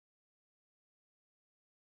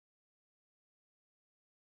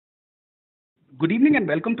Good evening and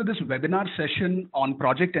welcome to this webinar session on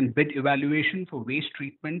project and bid evaluation for waste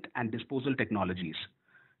treatment and disposal technologies.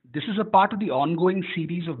 This is a part of the ongoing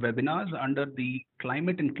series of webinars under the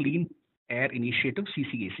Climate and Clean Air Initiative,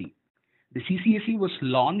 CCAC. The CCAC was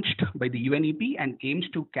launched by the UNEP and aims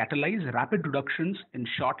to catalyze rapid reductions in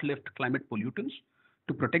short-lived climate pollutants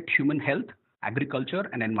to protect human health, agriculture,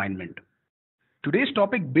 and environment. Today's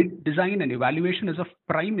topic, bid design and evaluation, is of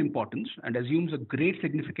prime importance and assumes a great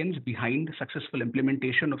significance behind successful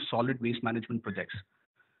implementation of solid waste management projects.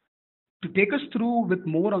 To take us through with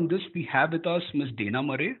more on this, we have with us Ms. Dana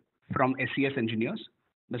Murray from SES Engineers.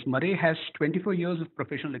 Ms. Murray has 24 years of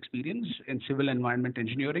professional experience in civil environment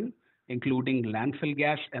engineering, including landfill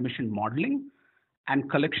gas emission modeling and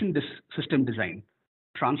collection system design,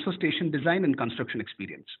 transfer station design, and construction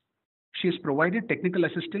experience. She has provided technical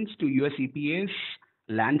assistance to US EPA's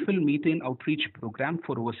landfill methane outreach program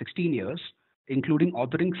for over 16 years, including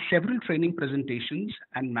authoring several training presentations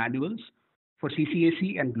and manuals for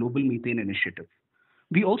CCAC and Global Methane Initiative.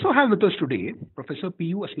 We also have with us today Professor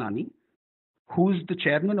P.U. Asnani, who is the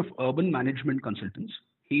chairman of Urban Management Consultants.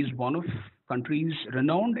 He is one of country's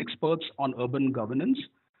renowned experts on urban governance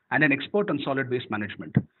and an expert on solid waste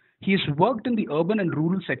management. He has worked in the urban and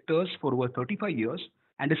rural sectors for over 35 years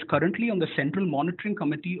and is currently on the Central Monitoring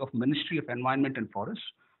Committee of Ministry of Environment and Forests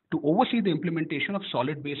to oversee the implementation of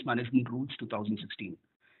Solid Waste Management Rules 2016.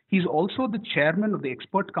 He is also the chairman of the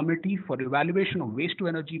Expert Committee for Evaluation of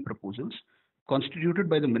Waste-to-Energy Proposals,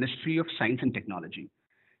 constituted by the Ministry of Science and Technology.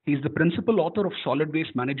 He is the principal author of Solid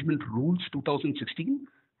Waste Management Rules 2016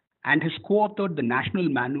 and has co-authored the National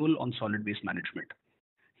Manual on Solid Waste Management.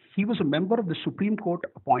 He was a member of the Supreme Court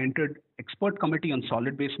appointed Expert Committee on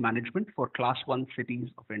Solid Waste Management for Class 1 cities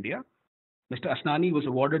of India. Mr. Asnani was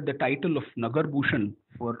awarded the title of Nagar Bhushan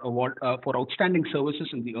for outstanding services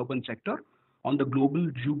in the urban sector on the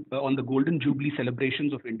Golden Jubilee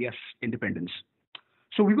celebrations of India's independence.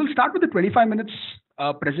 So we will start with the 25 minutes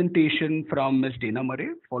presentation from Ms. Dana Murray,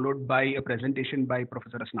 followed by a presentation by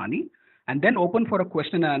Professor Asnani, and then open for a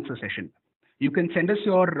question and answer session. You can send us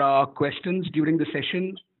your questions during the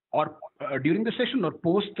session or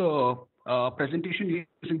post the presentation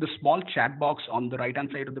using the small chat box on the right-hand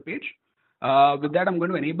side of the page. With that, I'm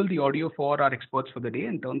going to enable the audio for our experts for the day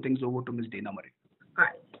and turn things over to Ms. Dana Murray. All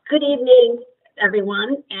right. Good evening,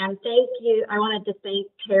 everyone, and thank you. I wanted to thank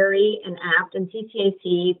Terry and APT and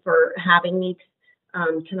CCAC for having me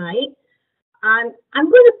tonight. I'm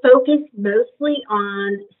going to focus mostly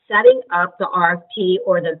on setting up the RFP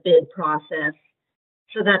or the bid process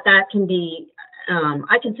so that can be,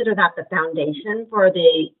 I consider that the foundation for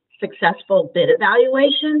the successful bid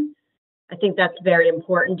evaluation. I think that's very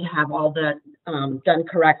important to have all that done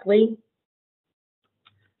correctly.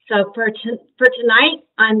 So for tonight,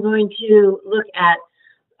 I'm going to look at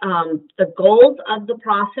the goals of the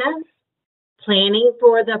process, planning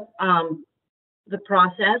for the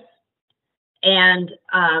process, and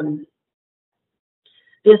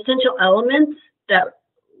the essential elements that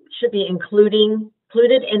should be included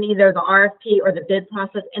in either the RFP or the bid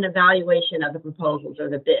process and evaluation of the proposals or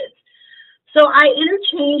the bids. So I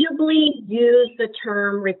interchangeably use the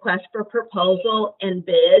term request for proposal and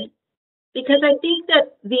bid because I think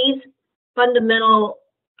that these fundamental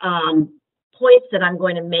points that I'm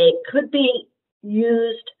going to make could be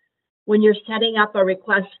used when you're setting up a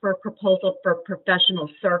request for proposal for professional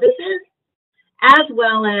services, as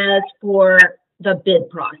well as for the bid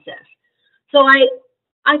process. So I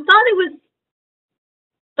thought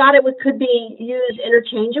it could be used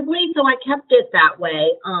interchangeably, so I kept it that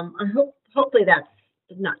way. Hopefully that's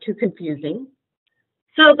not too confusing.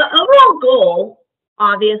 So the overall goal,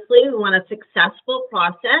 obviously, we want a successful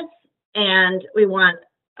process, and we want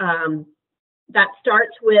that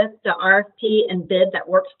starts with the RFP and bid that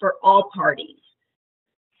works for all parties.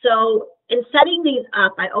 So in setting these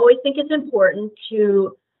up, I always think it's important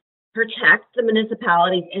to protect the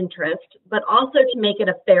municipality's interest, but also to make it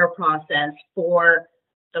a fair process for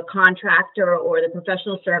the contractor or the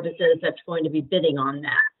professional services that's going to be bidding on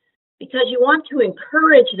that. Because you want to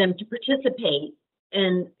encourage them to participate,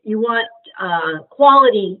 and you want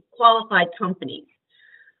qualified companies.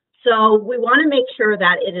 So we want to make sure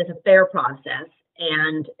that it is a fair process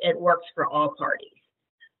and it works for all parties.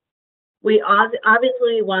 We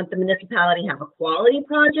obviously want the municipality to have a quality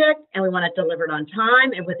project, and we want it delivered on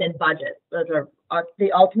time and within budget. Those are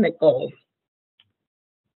the ultimate goals.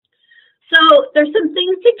 So there's some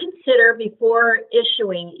things to consider before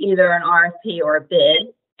issuing either an RFP or a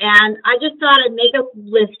bid. And I just thought I'd make a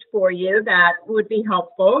list for you that would be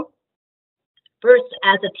helpful. First,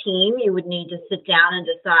 as a team, you would need to sit down and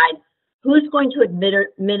decide who's going to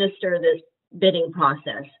administer this bidding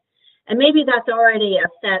process. And maybe that's already a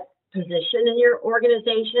set position in your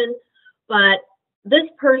organization, but this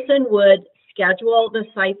person would schedule the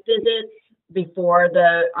site visits before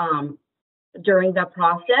during the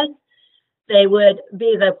process. They would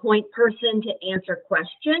be the point person to answer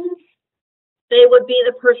questions. They would be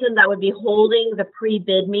the person that would be holding the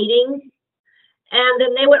pre-bid meetings. And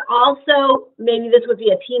then they would also, maybe this would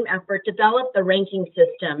be a team effort, develop the ranking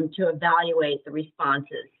system to evaluate the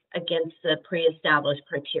responses against the pre-established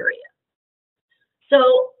criteria.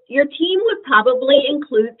 So your team would probably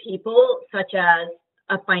include people such as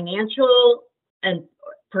a financial and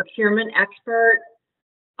procurement expert.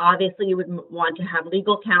 Obviously, you would want to have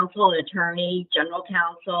legal counsel, an attorney, general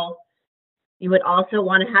counsel. You would also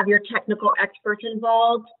want to have your technical experts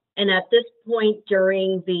involved. And at this point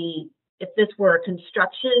if this were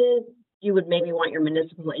construction, you would maybe want your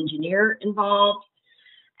municipal engineer involved.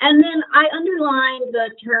 And then I underlined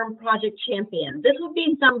the term project champion. This would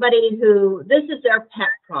be somebody this is their pet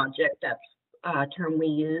project, that's a term we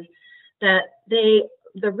use, that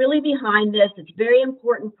they're really behind this. It's a very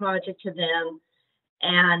important project to them.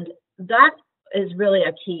 And that is really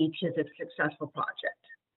a key to the successful project.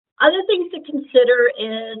 Other things to consider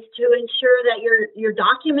is to ensure that your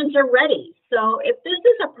documents are ready. So if this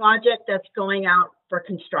is a project that's going out for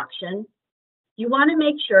construction, you want to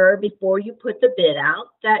make sure before you put the bid out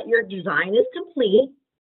that your design is complete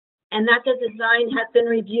and that the design has been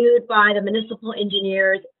reviewed by the municipal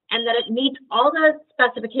engineers and that it meets all the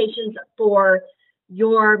specifications for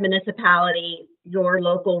your municipality, your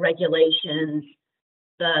local regulations,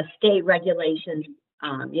 the state regulations,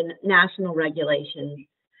 national regulations.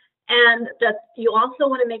 And that you also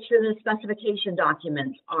want to make sure the specification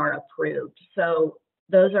documents are approved. So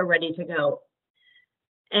those are ready to go.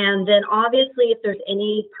 And then obviously if there's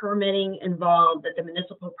any permitting involved, that the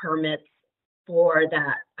municipal permits for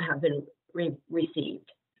that have been received.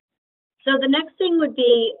 So the next thing would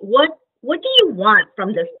be, what do you want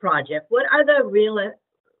from this project? What are the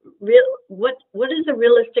what is the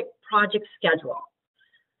realistic project schedule?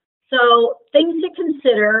 So things to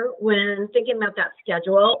consider when thinking about that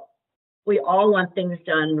schedule. We all want things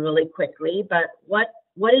done really quickly, but what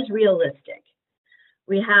is realistic?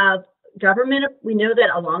 We have government. We know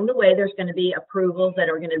that along the way there's going to be approvals that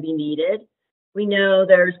are going to be needed. We know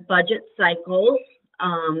there's budget cycles.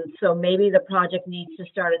 So maybe the project needs to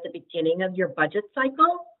start at the beginning of your budget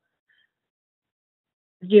cycle.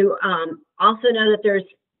 You also know that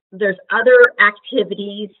there's other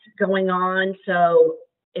activities going on. So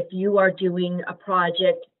if you are doing a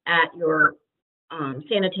project at your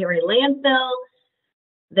sanitary landfill,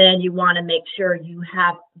 then you want to make sure you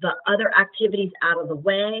have the other activities out of the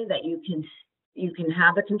way, that you can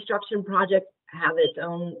have the construction project have its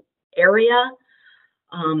own area.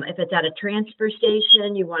 If it's at a transfer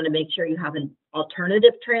station, you want to make sure you have an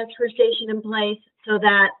alternative transfer station in place so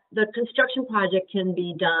that the construction project can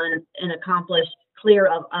be done and accomplished clear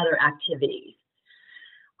of other activities.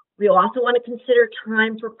 We also want to consider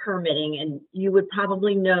time for permitting, and you would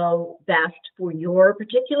probably know best for your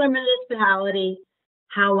particular municipality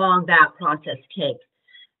how long that process takes.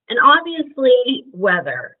 And obviously,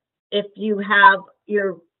 weather. If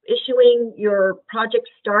you're issuing your project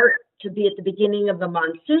start to be at the beginning of the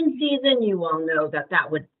monsoon season, you will know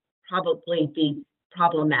that would probably be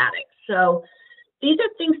problematic. So these are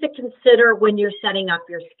things to consider when you're setting up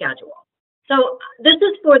your schedule. So this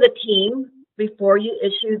is for the team. Before you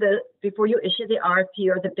issue the RFP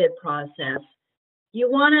or the bid process,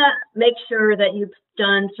 you want to make sure that you've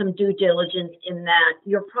done some due diligence in that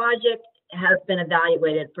your project has been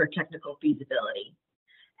evaluated for technical feasibility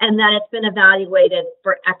and that it's been evaluated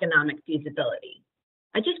for economic feasibility.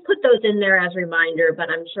 I just put those in there as a reminder,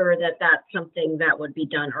 but I'm sure that that's something that would be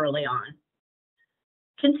done early on.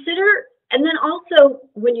 Consider, and then also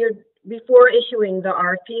before issuing the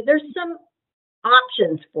RFP, there's some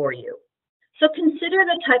options for you. So consider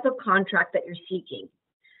the type of contract that you're seeking.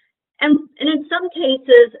 And in some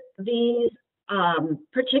cases, these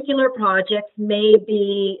particular projects may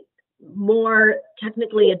be more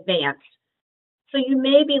technically advanced. So you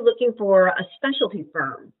may be looking for a specialty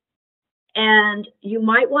firm. And you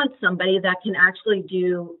might want somebody that can actually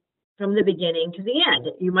do from the beginning to the end.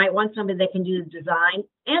 You might want somebody that can do the design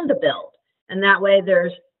and the build. And that way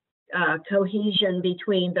there's cohesion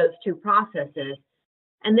between those two processes.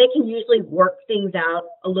 And they can usually work things out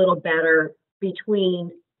a little better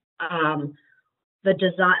between the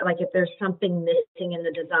design, like if there's something missing in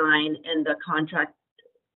the design and the contract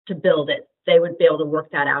to build it, they would be able to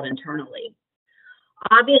work that out internally.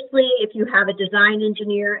 Obviously, if you have a design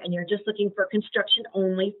engineer and you're just looking for a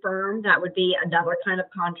construction-only firm, that would be another kind of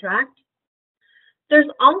contract. There's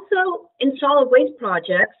also, in solid waste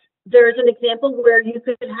projects, there's an example where you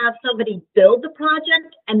could have somebody build the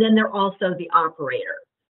project and then they're also the operator.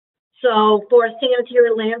 So for a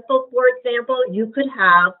sanitary landfill, for example, you could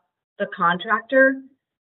have the contractor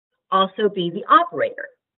also be the operator.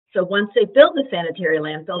 So once they build the sanitary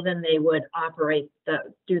landfill, then they would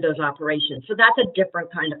do those operations. So that's a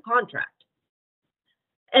different kind of contract.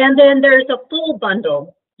 And then there's a full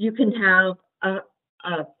bundle. You can have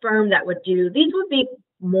a firm that would do, these would be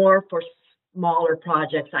more for smaller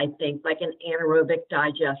projects, I think, like an anaerobic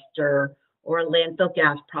digester or a landfill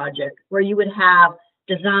gas project, where you would have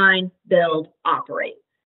design, build, operate.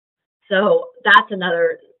 So that's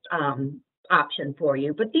another option for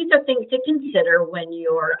you. But these are things to consider when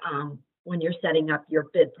you're setting up your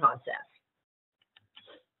bid process.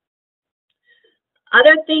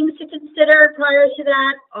 Other things to consider prior to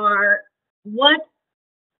that are what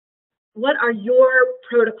are your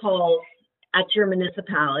protocols at your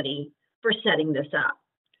municipality for setting this up?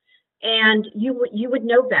 And you would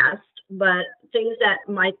know best, but things that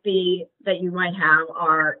you might have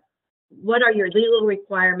are, what are your legal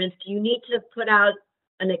requirements? Do you need to put out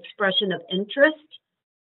an expression of interest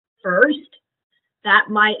first? That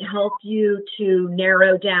might help you to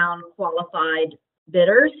narrow down qualified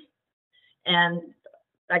bidders. And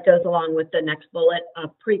that goes along with the next bullet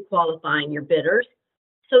of pre-qualifying your bidders.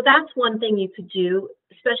 So that's one thing you could do,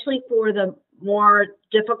 especially for the more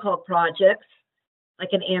difficult projects, like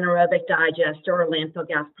an anaerobic digester or a landfill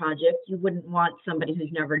gas project. You wouldn't want somebody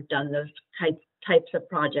who's never done those types of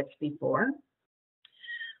projects before.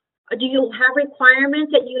 Do you have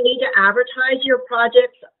requirements that you need to advertise your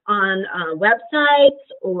projects on websites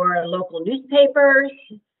or local newspapers?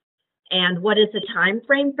 And what is the time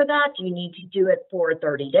frame for that? Do you need to do it for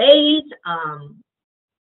 30 days?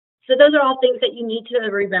 So those are all things that you need to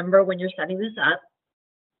remember when you're setting this up.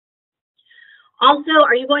 Also,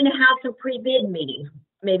 are you going to have some pre-bid meetings?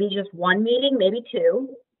 Maybe just one meeting, maybe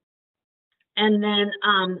two. And then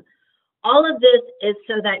all of this is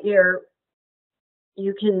so that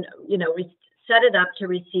you can set it up to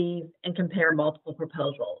receive and compare multiple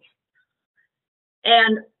proposals.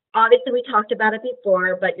 And obviously, we talked about it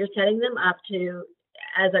before, but you're setting them up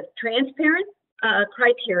as a transparent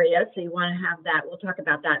criteria. So you want to have that. We'll talk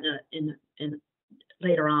about that in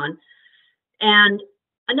later on. And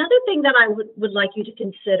another thing that I would like you to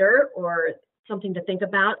consider, or something to think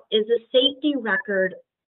about, is a safety record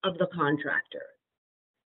of the contractor.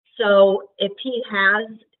 So if he has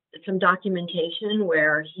some documentation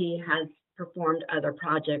where he has performed other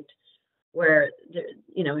projects where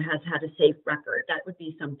has had a safe record, that would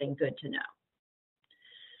be something good to know.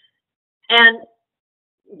 And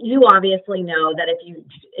you obviously know that if you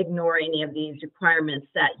ignore any of these requirements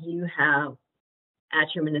that you have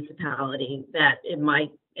at your municipality, that it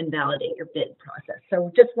might invalidate your bid process. So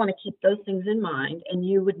we just want to keep those things in mind, and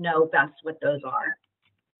you would know best what those are.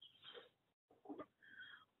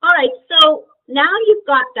 All right, so now you've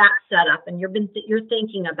got that set up and you're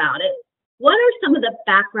thinking about it. What are some of the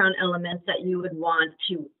background elements that you would want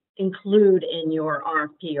to include in your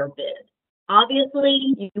RFP or bid?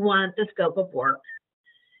 Obviously, you want the scope of work.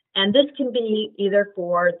 And this can be either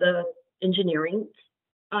for the engineering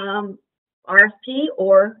RFP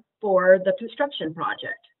or for the construction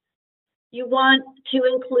project. You want to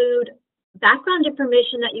include background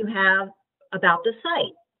information that you have about the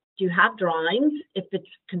site. Do you have drawings? If it's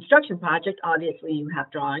construction project, obviously you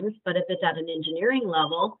have drawings, but if it's at an engineering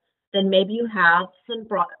level, then maybe you have some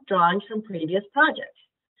drawings from previous projects.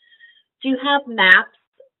 Do you have maps,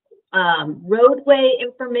 roadway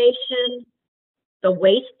information? The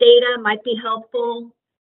waste data might be helpful.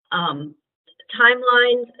 Timelines,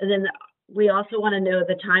 and then we also want to know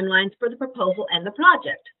the timelines for the proposal and the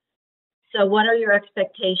project. So what are your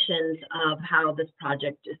expectations of how this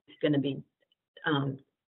project is going to be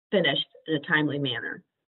finished in a timely manner?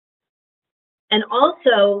 And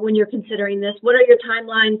also, when you're considering this, what are your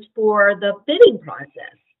timelines for the bidding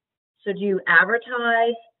process? So do you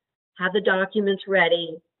advertise, have the documents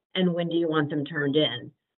ready, and when do you want them turned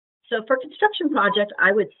in? So for construction project,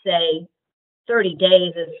 I would say 30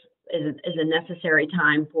 days is a necessary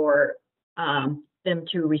time for them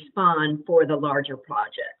to respond for the larger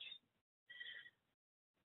projects.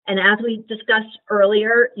 And as we discussed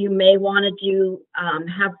earlier, you may want to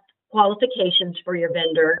have qualifications for your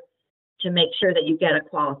vendor to make sure that you get a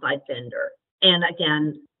qualified vendor. And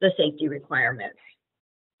again, the safety requirements.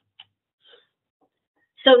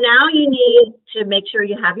 So now you need to make sure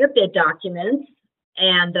you have your bid documents,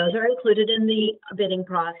 and those are included in the bidding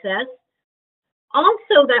process.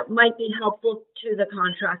 Also, that might be helpful to the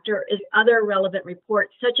contractor is other relevant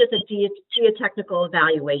reports, such as a geotechnical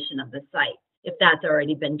evaluation of the site. If that's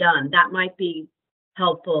already been done, that might be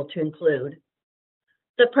helpful to include.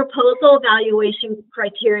 The proposal evaluation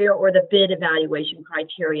criteria or the bid evaluation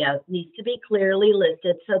criteria needs to be clearly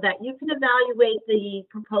listed so that you can evaluate the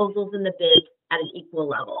proposals and the bids at an equal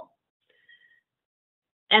level.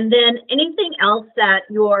 And then anything else that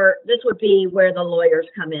this would be where the lawyers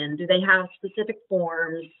come in. Do they have specific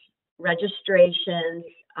forms, registrations?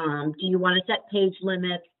 Do you want to set page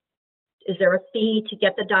limits? Is there a fee to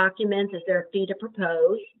get the documents? Is there a fee to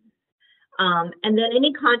propose? And then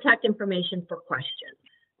any contact information for questions.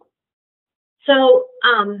 So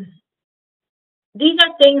these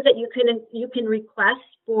are things that you can request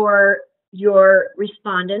for your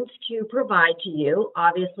respondents to provide to you.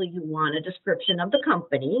 Obviously, you want a description of the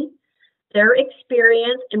company, their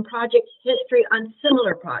experience and project history on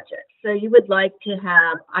similar projects. So you would like to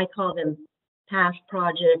have, I call them past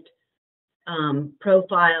project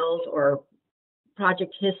profiles or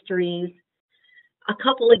project histories, a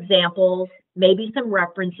couple examples, maybe some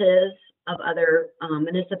references of other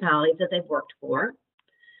municipalities that they've worked for,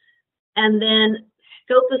 and then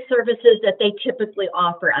scope of services that they typically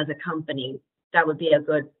offer as a company. That would be a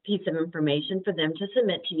good piece of information for them to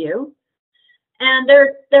submit to you. And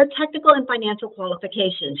their technical and financial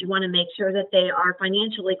qualifications. You want to make sure that they are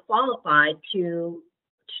financially qualified to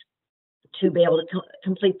be able to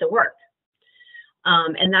complete the work.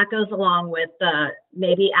 And that goes along with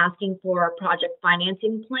maybe asking for a project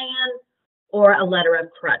financing plan or a letter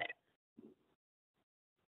of credit.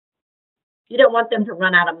 You don't want them to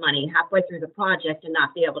run out of money halfway through the project and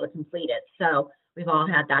not be able to complete it. So we've all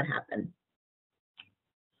had that happen.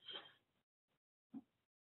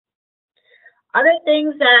 Other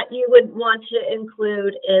things that you would want to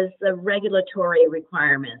include is the regulatory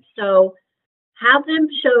requirements. So have them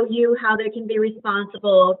show you how they can be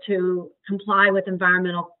responsible to comply with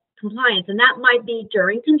environmental compliance. And that might be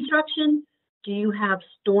during construction. Do you have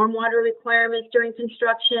stormwater requirements during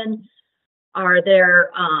construction? Are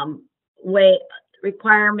there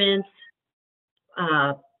requirements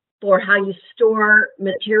for how you store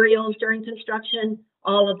materials during construction?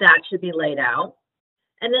 All of that should be laid out.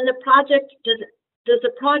 And then the project, does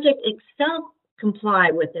the project itself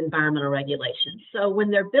comply with environmental regulations? So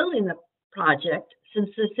when they're building the project, since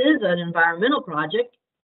this is an environmental project,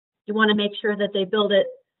 you want to make sure that they build it,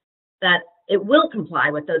 that it will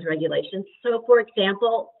comply with those regulations. So for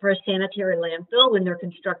example, for a sanitary landfill, when they're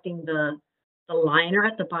constructing the liner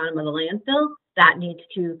at the bottom of the landfill, that needs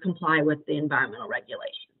to comply with the environmental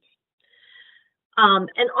regulations.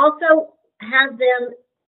 And also have them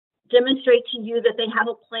demonstrate to you that they have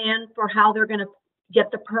a plan for how they're going to get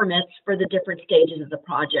the permits for the different stages of the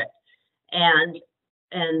project, and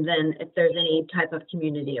then if there's any type of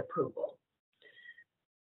community approval.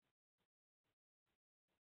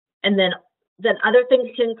 And then other things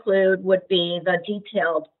to include would be the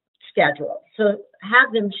detailed schedule. So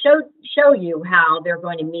have them show you how they're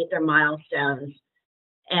going to meet their milestones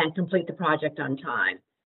and complete the project on time.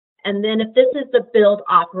 And then if this is the build,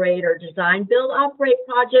 operate, or design, build, operate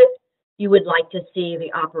project, you would like to see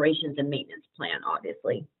the operations and maintenance plan,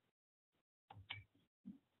 obviously.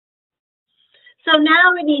 So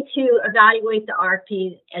now we need to evaluate the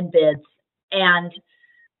RFPs and bids, and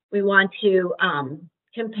we want to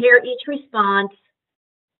compare each response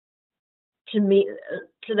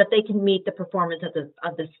so that they can meet the performance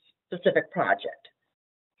of the specific project.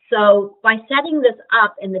 So by setting this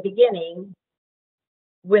up in the beginning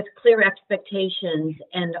with clear expectations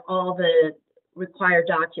and all the required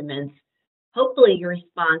documents, hopefully your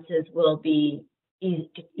responses will be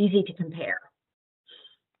easy to compare.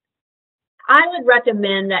 I would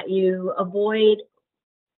recommend that you avoid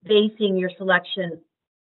basing your selection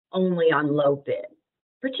only on low bid,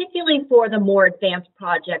 particularly for the more advanced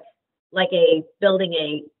projects like building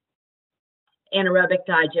a anaerobic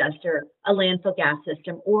digester, a landfill gas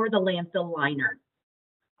system, or the landfill liner.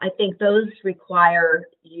 I think those require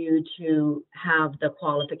you to have the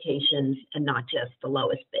qualifications and not just the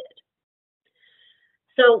lowest bid.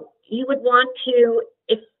 So you would want to,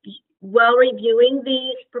 if while reviewing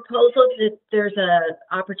these proposals, if there's an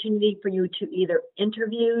opportunity for you to either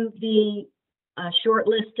interview the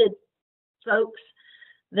shortlisted folks,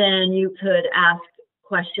 then you could ask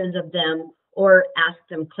questions of them or ask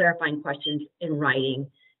them clarifying questions in writing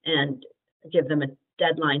and give them a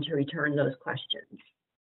deadline to return those questions.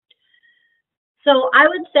 So I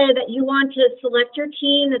would say that you want to select your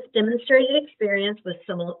team that's demonstrated experience with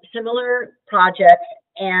similar projects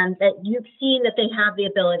and that you've seen that they have the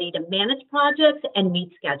ability to manage projects and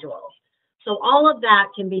meet schedules. So all of that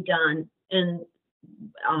can be done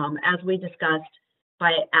as we discussed,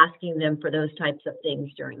 by asking them for those types of things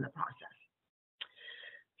during the process.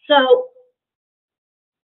 So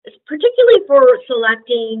particularly for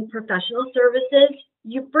selecting professional services,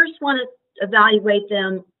 you first want to evaluate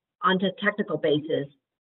them on a technical basis,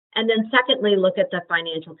 and then secondly, look at the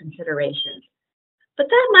financial considerations. But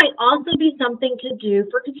that might also be something to do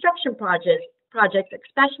for construction projects,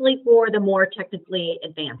 especially for the more technically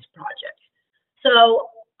advanced projects. So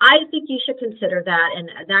I think you should consider that, and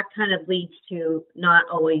that kind of leads to not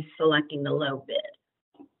always selecting the low bid.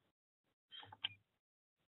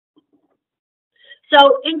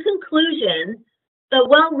 So in conclusion, the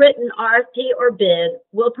well-written RFP or bid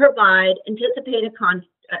will provide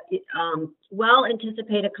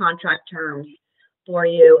well-anticipated contract terms for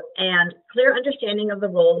you and clear understanding of the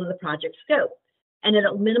role of the project scope, and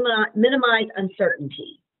it'll minimize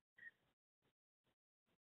uncertainty.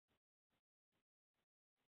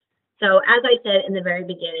 So as I said in the very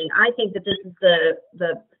beginning, I think that this is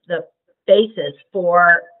the basis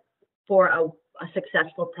for a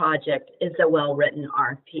successful project is a well-written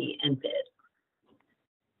RFP and bid.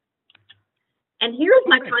 And here's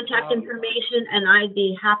my contact information, and I'd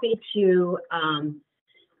be happy to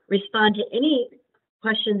respond to any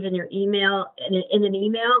questions in your email, in an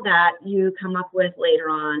email that you come up with later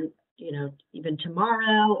on, you know, even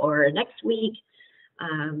tomorrow or next week.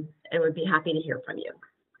 I would be happy to hear from you.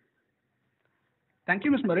 Thank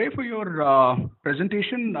you, Ms. Murray, for your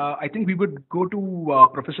presentation. I think we would go to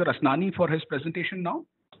Professor Asnani for his presentation now.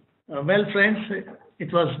 Well, friends,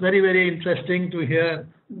 it was very, very interesting to hear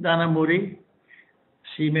Dana Murray.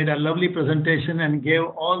 She made a lovely presentation and gave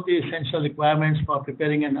all the essential requirements for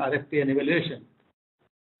preparing an RFP and evaluation.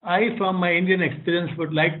 I, from my Indian experience,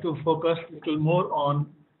 would like to focus a little more on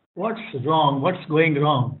what's wrong, what's going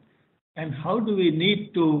wrong, and how do we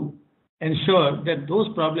need to ensure that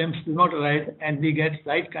those problems do not arise and we get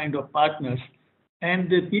right kind of partners. And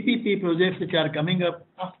the PPP projects which are coming up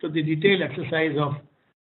after the detailed exercise of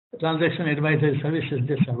transaction advisory services,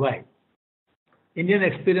 they survive. Indian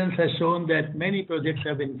experience has shown that many projects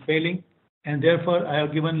have been failing, and therefore I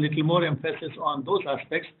have given little more emphasis on those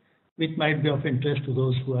aspects which might be of interest to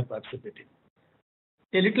those who are participating.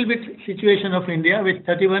 A little bit situation of India with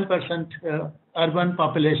 31% urban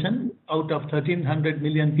population out of 1,300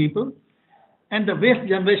 million people, and the waste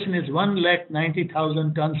generation is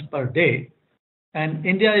 1,90,000 tons per day. And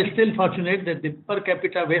India is still fortunate that the per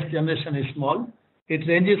capita waste generation is small. It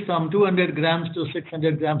ranges from 200 grams to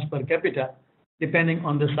 600 grams per capita, depending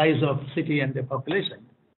on the size of city and the population.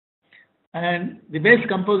 And the waste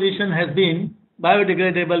composition has been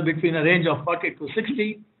biodegradable between a range of 40 to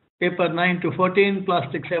 60, paper 9 to 14,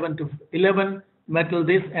 plastic 7 to 11, metal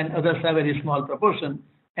this, and others are very small proportion.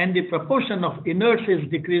 And the proportion of inerts is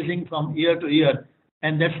decreasing from year to year,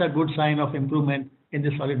 and that's a good sign of improvement in the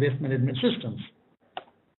solid waste management systems.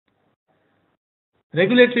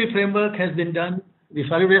 Regulatory framework has been done. The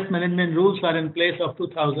solid waste management rules are in place of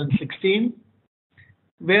 2016,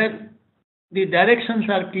 where the directions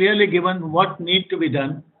are clearly given what need to be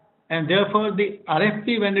done, and therefore the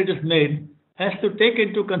RFP, when it is made, has to take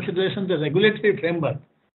into consideration the regulatory framework.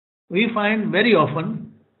 We find very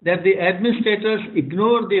often that the administrators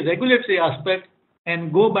ignore the regulatory aspect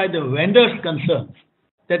and go by the vendor's concerns,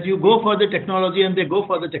 that you go for the technology and they go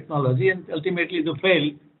for the technology and ultimately they fail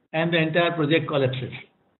and the entire project collapses.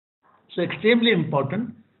 So extremely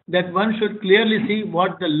important that one should clearly see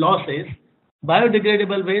what the law says.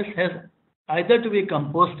 Biodegradable waste has either to be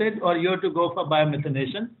composted or you have to go for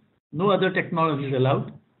biomethanation. No other technology is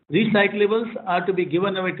allowed. Recyclables are to be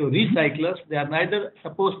given away to recyclers. They are neither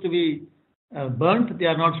supposed to be burnt, they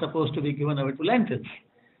are not supposed to be given away to landfills.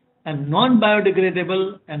 And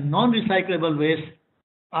non-biodegradable and non-recyclable waste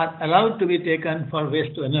are allowed to be taken for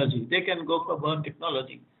waste to energy. They can go for burn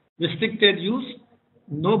technology. Restricted use,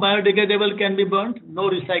 no biodegradable can be burnt, no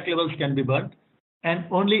recyclables can be burnt, and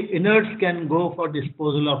only inerts can go for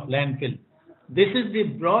disposal of landfill. This is the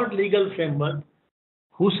broad legal framework.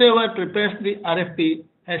 Whosoever prepares the RFP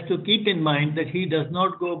has to keep in mind that he does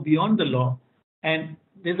not go beyond the law, and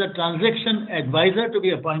there's a transaction advisor to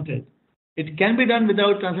be appointed. It can be done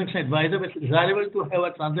without transaction advisor, but it's desirable to have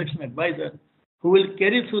a transaction advisor who will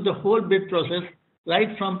carry through the whole bid process,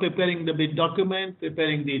 right from preparing the bid document,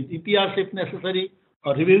 preparing the DPRs if necessary,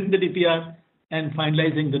 or reviewing the DPR, and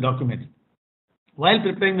finalizing the document. While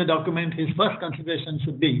preparing the document, his first consideration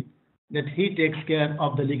should be that he takes care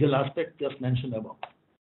of the legal aspect just mentioned above.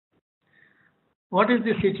 What is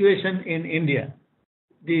the situation in India?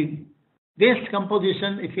 The waste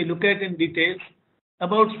composition, if you look at in details,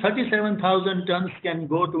 about 37,000 tons can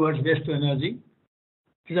go towards waste to energy.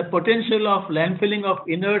 There is a potential of landfilling of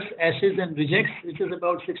inerts, ashes, and rejects, which is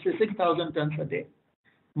about 66,000 tons a day.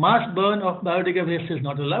 Mass burn of biodegradable waste is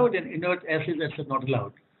not allowed, and inert ashes are not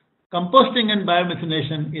allowed. Composting and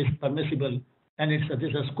biomethanation is permissible, and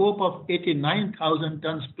there's a scope of 89,000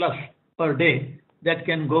 tons plus per day that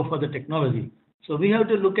can go for the technology. So we have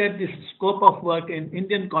to look at this scope of work in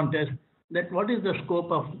Indian context, that what is the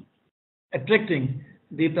scope of attracting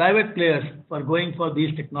the private players for going for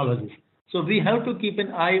these technologies. So we have to keep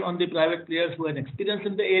an eye on the private players who have experience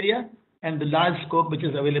in the area and the large scope which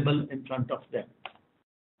is available in front of them.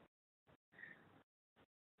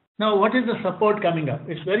 Now, what is the support coming up?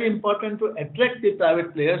 It's very important to attract the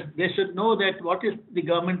private players. They should know that what is the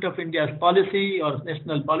government of India's policy or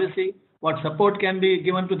national policy, what support can be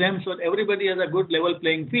given to them so that everybody has a good level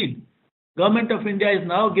playing field. Government of India is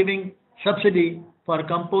now giving subsidy for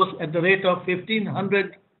compost at the rate of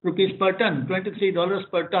 1,500 rupees per ton,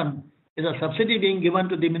 $23 per ton is a subsidy being given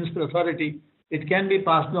to the municipal authority. It can be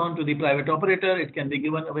passed on to the private operator. It can be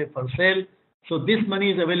given away for sale. So this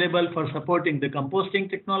money is available for supporting the composting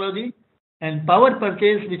technology. And power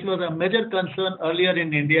purchase, which was a major concern earlier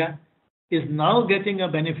in India, is now getting a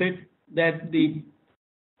benefit that the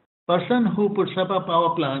person who puts up a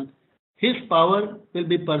power plant, his power will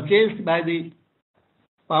be purchased by the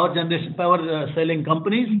power selling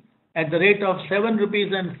companies at the rate of 7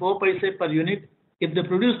 rupees and 4 paise per unit if they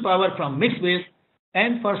produce power from mixed waste,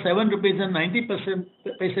 and for 7 rupees and 90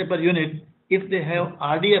 paise per unit if they have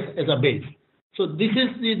RDF as a base. So this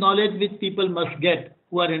is the knowledge which people must get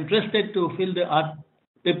who are interested to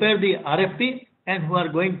prepare the RFP and who are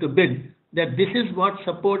going to bid, that this is what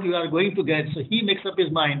support you are going to get. So he makes up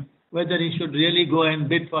his mind whether he should really go and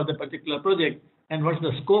bid for the particular project and what's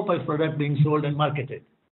the scope of product being sold and marketed.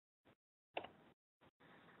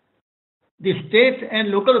 The state and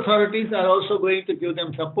local authorities are also going to give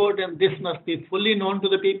them support, and this must be fully known to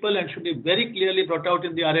the people and should be very clearly brought out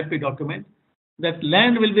in the RFP document, that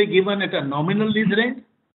land will be given at a nominal lease rent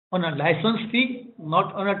on a license fee,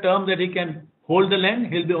 not on a term that he can hold the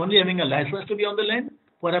land. He'll be only having a license to be on the land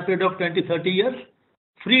for a period of 20-30 years.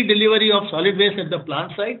 Free delivery of solid waste at the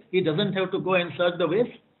plant site. He doesn't have to go and search the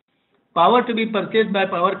waste. Power to be purchased by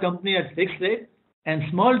power company at fixed rate, and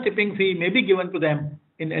small tipping fee may be given to them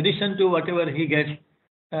in addition to whatever he gets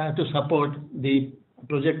to support the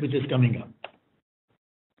project which is coming up.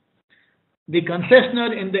 The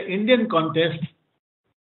concessionaire in the Indian context,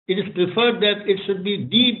 it is preferred that it should be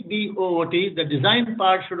DBOOT, the design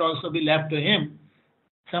part should also be left to him.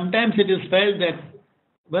 Sometimes it is felt that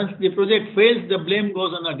once the project fails, the blame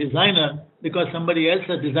goes on a designer because somebody else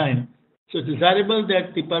has designed. So it's desirable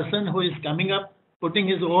that the person who is coming up, putting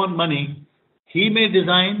his own money, he may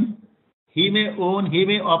design, he may own, he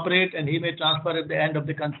may operate, and he may transfer at the end of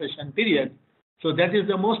the concession period. So that is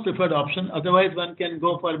the most preferred option. Otherwise, one can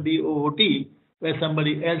go for BOOT, where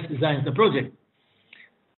somebody else designs the project.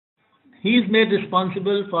 He is made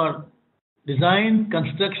responsible for design,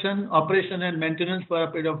 construction, operation, and maintenance for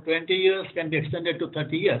a period of 20 years, can be extended to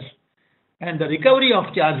 30 years. And the recovery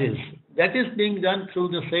of charges, that is being done through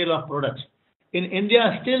the sale of products. In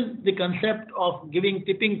India, still the concept of giving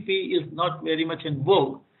tipping fee is not very much in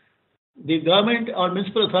vogue. The government or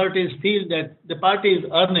municipal authorities feel that the party is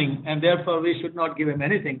earning and therefore we should not give him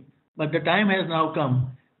anything. But the time has now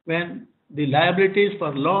come when the liabilities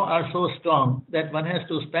for law are so strong that one has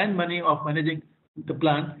to spend money of managing the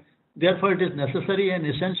plant. Therefore, it is necessary and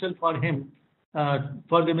essential for him,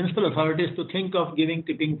 for the municipal authorities to think of giving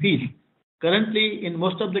tipping fees. Currently, in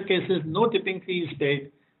most of the cases, no tipping fee is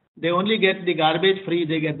paid. They only get the garbage free,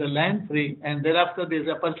 they get the land free, and thereafter there is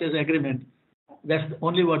a purchase agreement. That's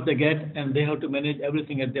only what they get, and they have to manage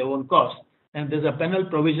everything at their own cost. And there's a penal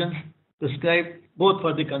provisions prescribed both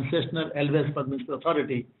for the concessionaire as well as for the municipal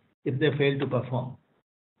authority if they fail to perform.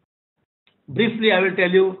 Briefly, I will tell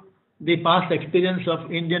you the past experience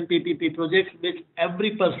of Indian PPP projects, which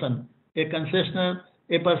every person, a concessionaire,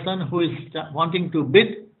 a person who is wanting to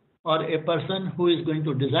bid, or a person who is going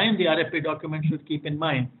to design the RFP document should keep in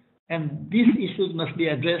mind. And these issues must be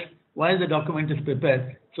addressed while the document is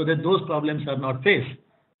prepared so that those problems are not faced.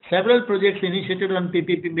 Several projects initiated on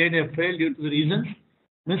PPP made have failed due to the reasons.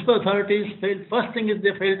 Municipal authorities failed. First thing is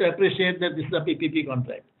they fail to appreciate that this is a PPP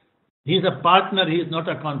contract. He is a partner, he is not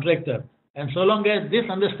a contractor. And so long as this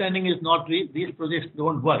understanding is not reached, these projects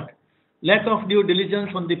don't work. Lack of due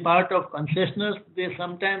diligence on the part of concessionaires, they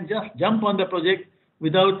sometimes just jump on the project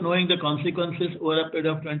without knowing the consequences over a period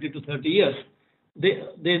of 20 to 30 years.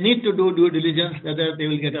 They need to do due diligence whether they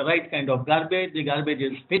will get a right kind of garbage, the garbage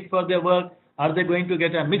is fit for their work, are they going to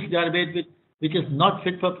get a mixed garbage which is not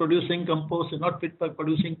fit for producing compost, is not fit for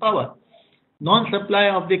producing power. Non-supply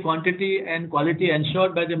of the quantity and quality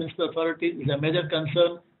ensured by the municipal authority is a major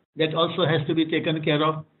concern that also has to be taken care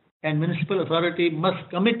of, and municipal authority must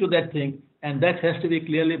commit to that thing, and that has to be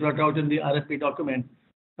clearly brought out in the RFP document.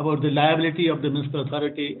 about the liability of the municipal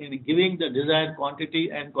authority in giving the desired quantity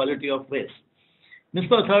and quality of waste.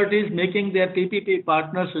 Municipal authorities making their PPP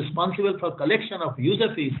partners responsible for collection of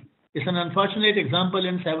user fees is an unfortunate example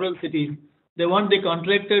in several cities. They want the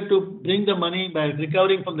contractor to bring the money by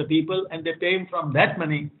recovering from the people, and they pay him from that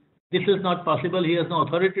money. This is not possible. He has no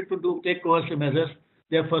authority to take coercive measures.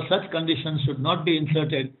 Therefore, such conditions should not be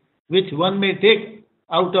inserted, which one may take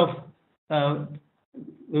out of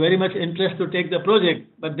very much interest to take the project,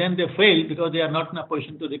 but then they fail because they are not in a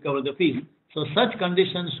position to recover the fees. So such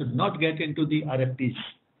conditions should not get into the RFPs.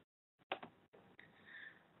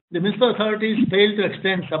 The municipal authorities fail to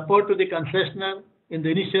extend support to the concessionaire in the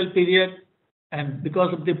initial period, and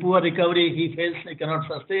because of the poor recovery, he cannot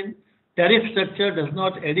sustain. Tariff structure does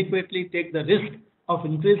not adequately take the risk of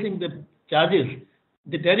increasing the charges.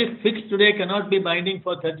 The tariff fixed today cannot be binding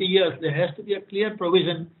for 30 years. There has to be a clear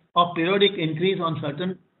provision of periodic increase on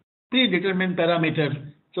certain predetermined parameters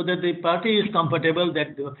so that the party is comfortable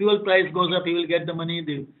that the fuel price goes up, he will get the money,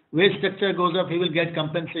 the wage structure goes up, he will get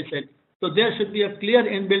compensation. So there should be a clear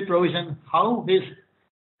inbuilt provision how his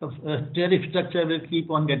tariff structure will keep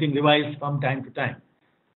on getting revised from time to time.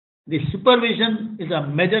 The supervision is a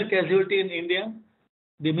major casualty in India.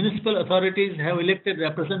 The municipal authorities have elected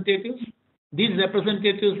representatives. These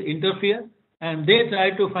representatives interfere and they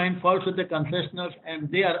try to find faults with the concessionaires,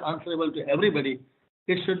 and they are answerable to everybody.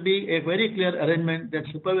 It should be a very clear arrangement that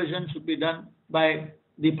supervision should be done by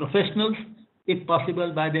the professionals, if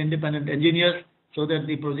possible by the independent engineers, so that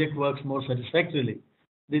the project works more satisfactorily.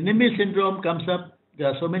 The NIMBY syndrome comes up. There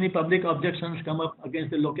are so many public objections come up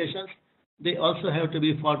against the locations. They also have to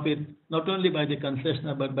be fought with not only by the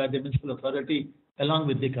concessionaire but by the municipal authority along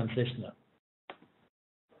with the concessionaire.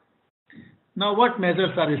 Now, what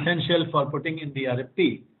measures are essential for putting in the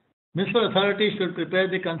RFP? Municipal authority should prepare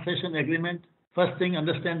the concession agreement. First thing,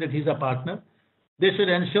 understand that he's a partner. They should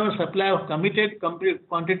ensure supply of committed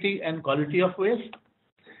quantity and quality of waste.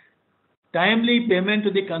 Timely payment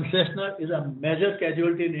to the concessionaire is a major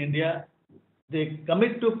casualty in India. They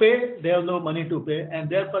commit to pay, they have no money to pay, and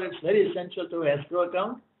therefore it's very essential to have escrow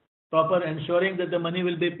account, proper ensuring that the money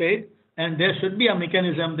will be paid, and there should be a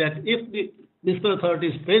mechanism that if the municipal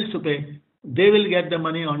authorities fails to pay, they will get the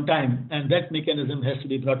money on time, and that mechanism has to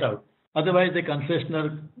be brought out. Otherwise, the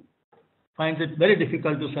concessionaire finds it very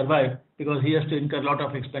difficult to survive because he has to incur a lot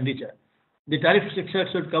of expenditure. The tariff structure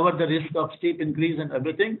should cover the risk of steep increase and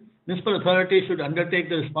everything. Municipal authority should undertake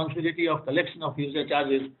the responsibility of collection of user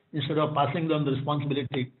charges instead of passing on the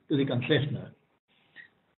responsibility to the concessionaire.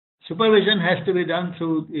 Supervision has to be done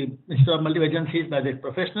through the Ministry of Multiple Agencies by the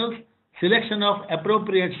professionals. Selection of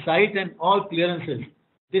appropriate site and all clearances.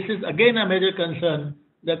 This is again a major concern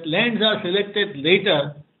that lands are selected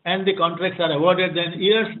later and the contracts are awarded, then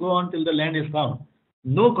years go on till the land is found.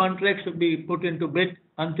 No contract should be put into bid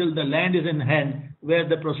until the land is in hand where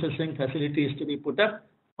the processing facility is to be put up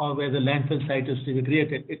or where the landfill site is to be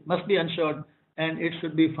created. It must be ensured and it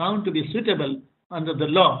should be found to be suitable under the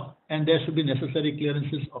law, and there should be necessary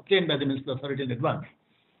clearances obtained by the municipal authority in advance.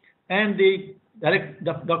 And the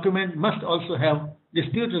document must also have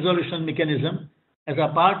dispute resolution mechanism as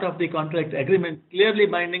a part of the contract agreement, clearly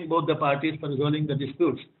binding both the parties for resolving the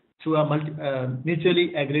disputes through a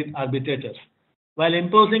mutually agreed arbitrators. While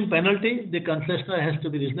imposing penalty, the concessionaire has to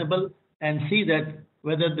be reasonable and see that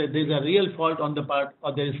whether there is a real fault on the part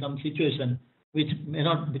or there is some situation which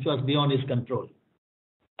was beyond his control.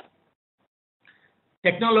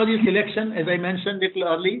 Technology selection, as I mentioned a little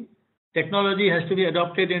early, technology has to be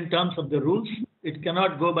adopted in terms of the rules. It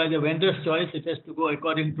cannot go by the vendor's choice. It has to go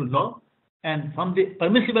according to law. And from the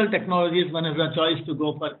permissible technologies, one has a choice to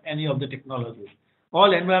go for any of the technologies.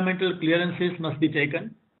 All environmental clearances must be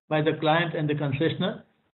taken by the client and the concessionaire.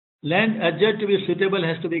 Land adjudged to be suitable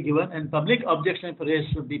has to be given, and public objection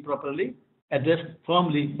raised should be properly addressed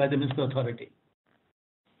firmly by the municipal authority.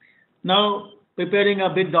 Now, preparing a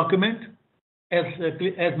bid document, as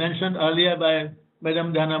mentioned earlier by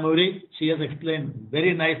Madam Dana Muri, she has explained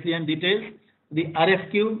very nicely and details. The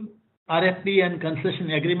RFQ, RFP and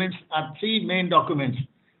concession agreements are three main documents.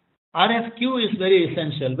 RFQ is very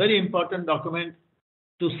essential, very important document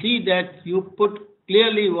to see that you put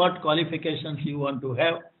clearly what qualifications you want to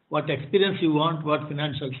have, what experience you want, what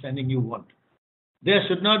financial standing you want. There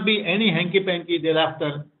should not be any hanky-panky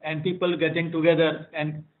thereafter and people getting together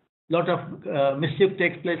and lot of mischief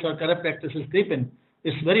takes place or corrupt practices creep in.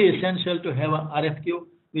 It's very essential to have a RFQ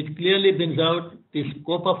which clearly brings out the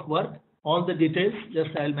scope of work, all the details,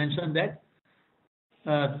 just I'll mention that.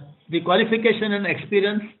 The qualification and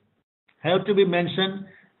experience have to be mentioned,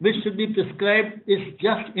 which should be prescribed is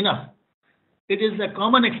just enough. It is a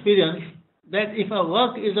common experience that if a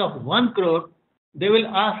work is of 1 crore, they will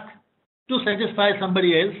ask to satisfy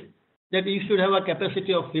somebody else that you should have a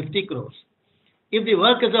capacity of 50 crores. If the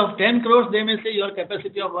work is of 10 crores, they may say your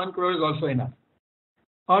capacity of 1 crore is also enough.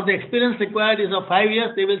 Or the experience required is of 5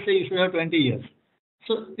 years, they will say you should have 20 years.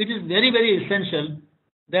 So it is very, very essential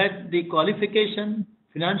that the qualification,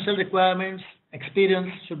 financial requirements,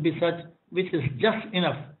 experience should be such which is just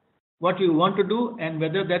enough what you want to do, and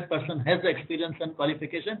whether that person has the experience and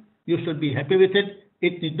qualification, you should be happy with it.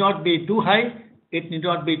 It need not be too high, it need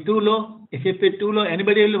not be too low. If it is too low,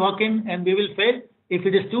 anybody will walk in and we will fail. If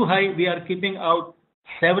it is too high, we are keeping out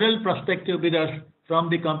several prospective bidders from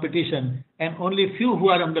the competition, and only few who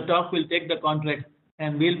are on the top will take the contract,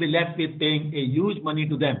 and we'll be left with paying a huge money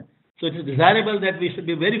to them. So it is desirable that we should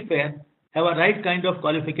be very fair, have a right kind of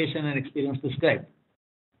qualification and experience prescribed.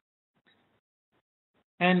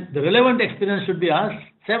 And the relevant experience should be asked.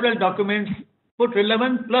 Several documents put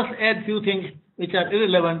relevant plus add few things which are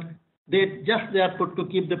irrelevant. They are put to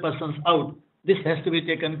keep the persons out. This has to be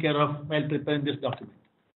taken care of while preparing this document.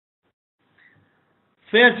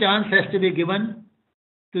 Fair chance has to be given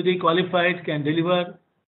to the qualified can deliver,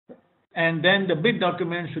 and then the bid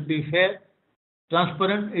document should be fair,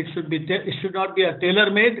 transparent. It should not be a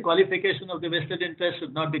tailor-made. Qualification of the vested interest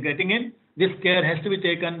should not be getting in. This care has to be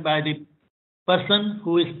taken by the person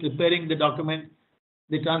who is preparing the document.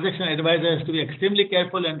 The transaction advisor has to be extremely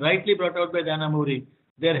careful and rightly brought out by Dana Murray.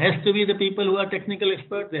 There has to be the people who are technical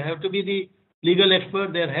experts. There have to be the legal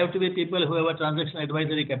expert. There have to be people who have a transaction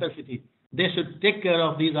advisory capacity. They should take care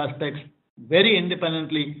of these aspects very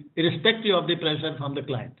independently, irrespective of the pressure from the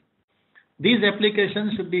client. These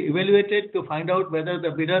applications should be evaluated to find out whether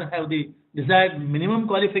the bidder have the desired minimum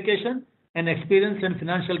qualification and experience and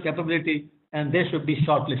financial capability, and they should be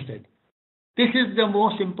shortlisted. This is the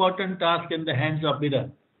most important task in the hands of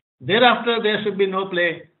bidder. Thereafter, there should be no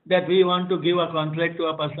play that we want to give a contract to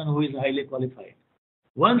a person who is highly qualified.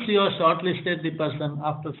 Once you have shortlisted the person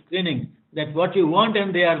after screening that what you want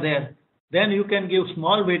and they are there, then you can give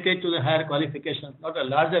small weightage to the higher qualifications, not a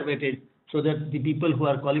larger weightage, so that the people who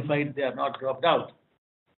are qualified, they are not dropped out.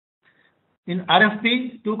 In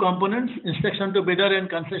RFP, two components: instruction to bidder and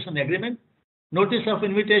concession agreement. Notice of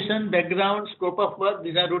invitation, background, scope of work,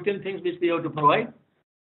 these are routine things which we have to provide.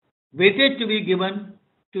 Weightage to be given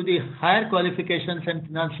to the higher qualifications and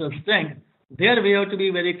financial strength. There we have to be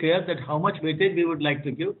very clear that how much weightage we would like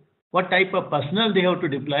to give, what type of personnel they have to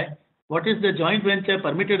deploy, what is the joint venture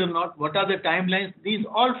permitted or not, what are the timelines. These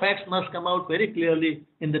all facts must come out very clearly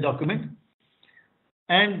in the document.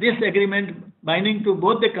 And this agreement binding to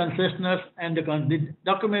both the concessioners and the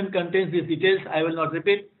document contains these details. I will not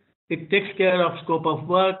repeat. It takes care of scope of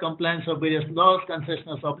work, compliance of various laws,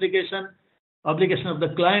 concessioner's obligation, obligation of the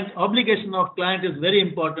client. Obligation of client is very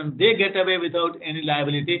important. They get away without any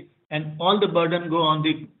liability, and all the burden go on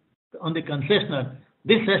the concessioner.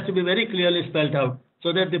 This has to be very clearly spelled out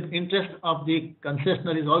so that the interest of the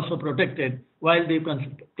concessioner is also protected while the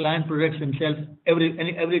client protects himself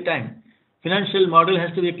every time. Financial model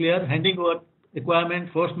has to be clear. Handing over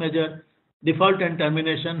requirement, force measure, default and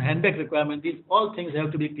termination, handback requirement. These all things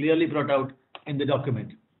have to be clearly brought out in the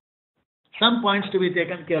document. Some points to be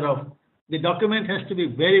taken care of. The document has to be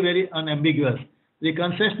very, very unambiguous. The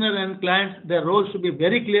concessioner and client, their roles should be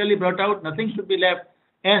very clearly brought out. Nothing should be left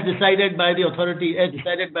as decided by the authority, as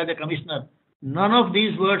decided by the commissioner. None of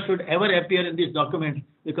these words should ever appear in these documents,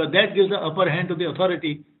 because that gives the upper hand to the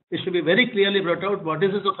authority. It should be very clearly brought out what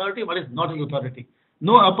is his authority, what is not his authority.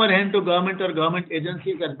 No upper hand to government or government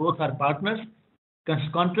agencies, and both are partners.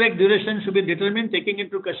 Contract duration should be determined taking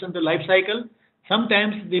into question the life cycle.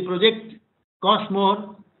 Sometimes the project costs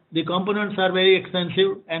more, the components are very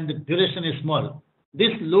expensive, and the duration is small.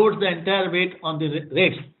 This loads the entire weight on the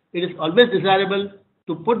rates. It is always desirable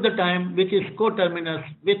to put the time which is coterminous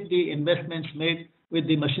with the investments made, with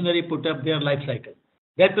the machinery put up their life cycle.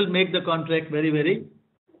 That will make the contract very, very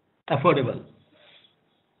affordable.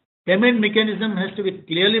 Payment mechanism has to be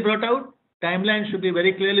clearly brought out. Timeline should be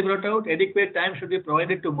very clearly brought out. Adequate time should be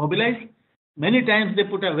provided to mobilize. Many times they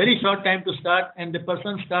put a very short time to start, and the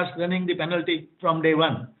person starts running the penalty from day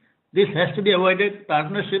one. This has to be avoided.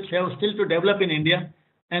 Partnerships have still to develop in India,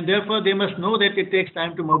 and therefore they must know that it takes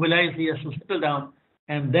time to mobilize. He has to settle down,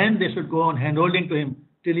 and then they should go on handholding to him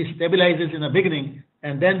till he stabilizes in the beginning,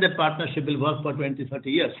 and then that partnership will work for 20,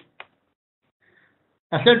 30 years.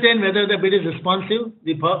 Ascertain whether the bid is responsive.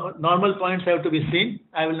 The normal points have to be seen.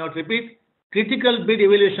 I will not repeat. Critical bid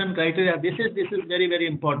evaluation criteria. This is very, very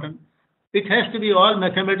important. It has to be all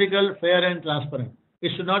mathematical, fair, and transparent.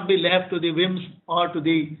 It should not be left to the whims or to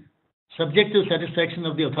the subjective satisfaction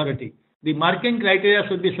of the authority. The marking criteria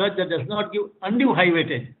should be such that does not give undue high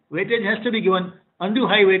weightage. Weightage has to be given undue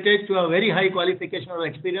high weightage to a very high qualification or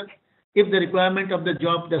experience if the requirement of the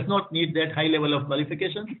job does not need that high level of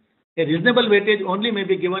qualification. A reasonable weightage only may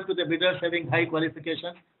be given to the bidders having high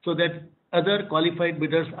qualifications so that other qualified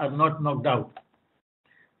bidders are not knocked out.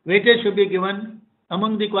 Weightage should be given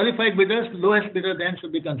among the qualified bidders, lowest bidder then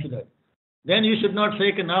should be considered. Then you should not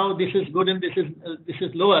say, now this is good and this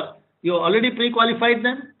is lower. You already pre-qualified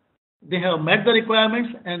them. They have met the requirements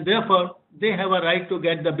and therefore they have a right to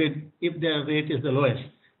get the bid if their rate is the lowest.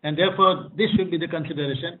 And therefore this should be the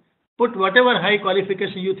consideration. Put whatever high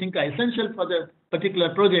qualification you think are essential for the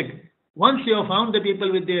particular project. Once you have found the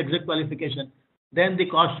people with the exact qualification, then the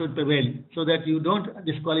cost should prevail so that you don't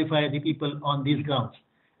disqualify the people on these grounds.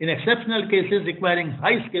 In exceptional cases requiring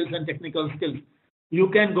high skills and technical skills, you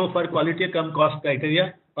can go for quality come cost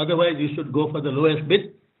criteria. Otherwise, you should go for the lowest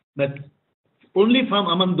bid, but only from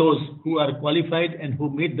among those who are qualified and who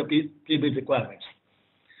meet the pre-bid requirements.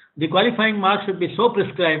 The qualifying marks should be so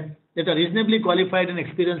prescribed that a reasonably qualified and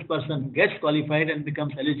experienced person gets qualified and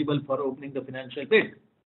becomes eligible for opening the financial bid.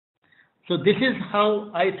 So this is how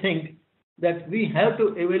I think that we have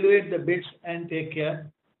to evaluate the bids and take care.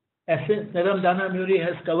 As Madam Dana Muri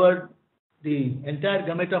has covered the entire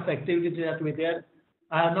gamut of activities that will be there,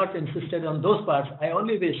 I have not insisted on those parts. I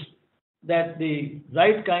only wish that the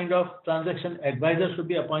right kind of transaction advisor should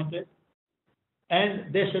be appointed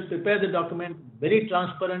and they should prepare the document very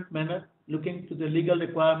transparent manner, looking to the legal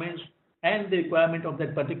requirements and the requirement of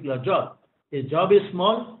that particular job. If job is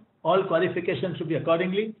small, all qualifications should be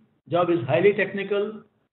accordingly. Job is highly technical,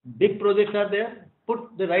 big projects are there,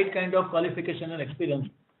 put the right kind of qualification and experience.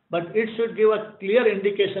 But it should give a clear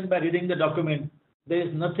indication by reading the document. There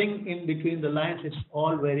is nothing in between the lines, it's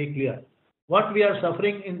all very clear. What we are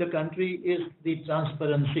suffering in the country is the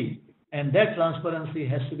transparency, and that transparency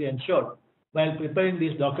has to be ensured while preparing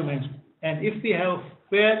these documents. And if we have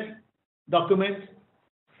fair document,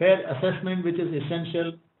 fair assessment, which is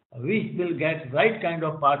essential, we will get right kind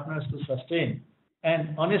of partners to sustain.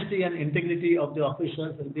 And honesty and integrity of the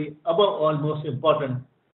officers will be above all most important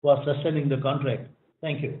for sustaining the contract.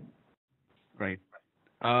 Thank you. Right.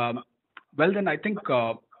 Well, then I think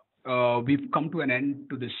we've come to an end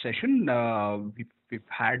to this session. We've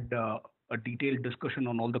had a detailed discussion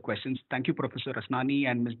on all the questions. Thank you, Professor Asnani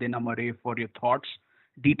and Ms. Dana Murray, for your thoughts,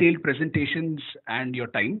 detailed presentations, and your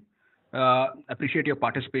time. Appreciate your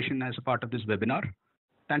participation as a part of this webinar.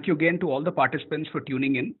 Thank you again to all the participants for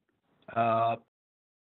tuning in.